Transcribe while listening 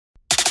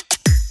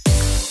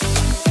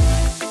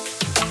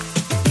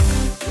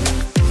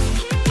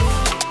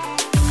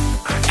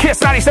Kiss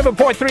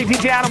 97.3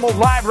 DJ Animal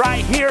live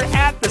right here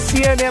at the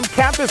CNM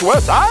campus,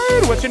 West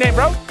Side. What's your name,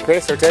 bro?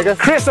 Chris Ortega.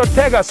 Chris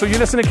Ortega. So you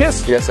listen to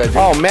Kiss? Yes, I do.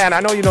 Oh, man,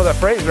 I know you know that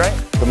phrase, right?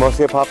 The most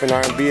hip-hop and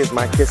R&B is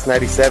my Kiss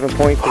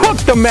 97.3. Hook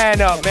the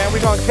man up, man.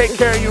 We're going to take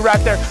care of you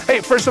right there.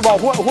 Hey, first of all,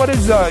 what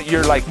is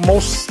your,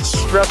 most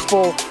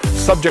stressful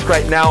subject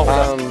right now?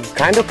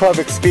 Kind of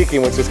public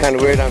speaking, which is kind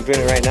of weird. I'm doing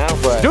it right now,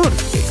 but dude,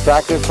 it's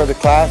practice for the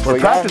class. We're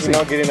practicing.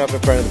 Getting up in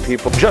front of the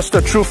people. Just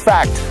a true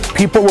fact.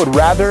 People would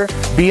rather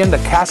be in the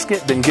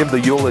casket than give the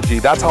eulogy.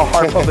 That's how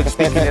hard public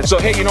speaking is. So,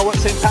 hey, you know what?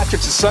 St.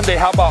 Patrick's is Sunday.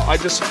 How about I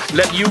just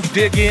let you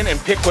dig in and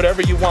pick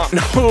whatever you want?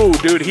 No,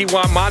 dude, he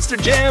want Monster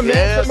Jam.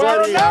 Yeah,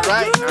 buddy. All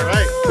right.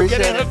 Appreciate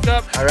Getting hooked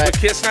up with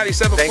Kiss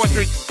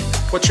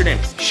 97.3. What's your name?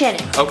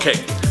 Shannon. Okay.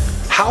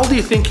 How old do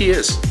you think he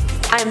is?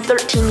 I'm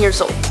 13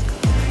 years old.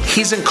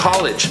 He's in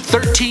college,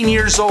 13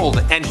 years old,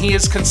 and he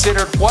is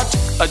considered what?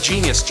 A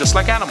genius, just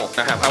like Animal.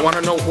 I want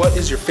to know, what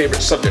is your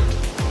favorite subject?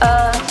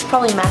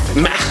 Probably math.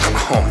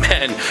 Math. Oh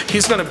man,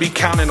 he's gonna be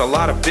counting a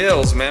lot of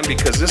bills, man,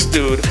 because this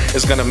dude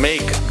is gonna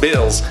make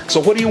bills. So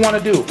what do you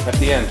want to do at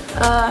the end?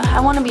 I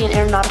want to be an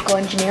aeronautical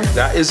engineer.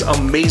 That is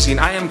amazing.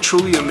 I am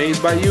truly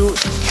amazed by you.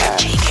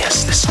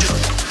 Genius, this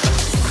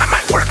dude. I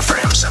might work for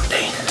him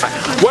someday.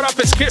 What up,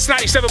 it's Kiss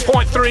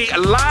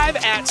 97.3 live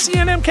at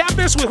CNM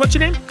campus with, what's your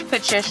name?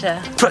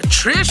 Patricia.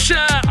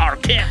 Patricia!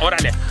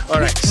 Orale. All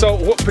right,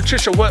 so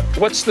Patricia,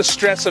 what's the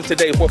stress of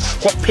today?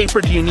 What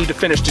paper do you need to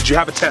finish? Did you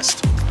have a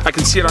test? I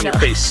can see it on your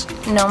face.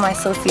 No, my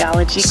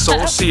sociology.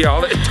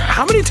 Sociology?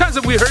 How many times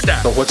have we heard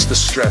that? So what's the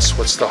stress?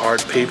 What's the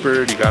hard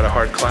paper? Do you got a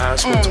hard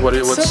class?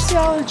 What's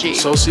sociology.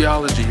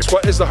 Sociology.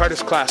 What is the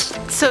hardest class?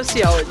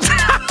 Sociology.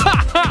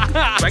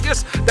 I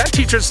guess that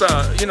teacher's,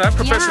 that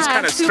professor's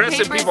kind of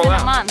stressing people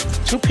out.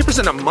 2 papers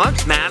in a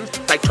month, man.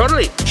 Like,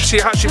 totally. See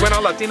how she went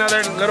all Latina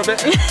there a little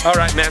bit? All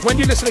right, man. When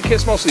do you listen to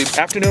Kiss mostly?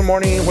 Afternoon,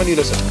 morning? When do you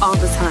listen? All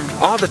the time.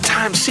 All the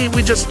time. See,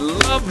 we just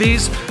love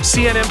these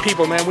CNM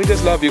people, man. We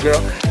just love you,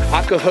 girl.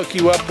 I could hook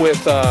you up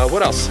with,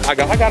 what else? I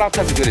got all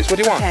kinds of goodies. What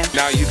do you want? Okay.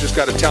 Now you just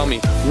got to tell me,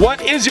 what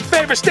is your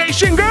favorite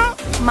station, girl?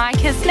 My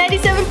Kiss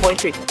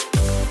 97.3.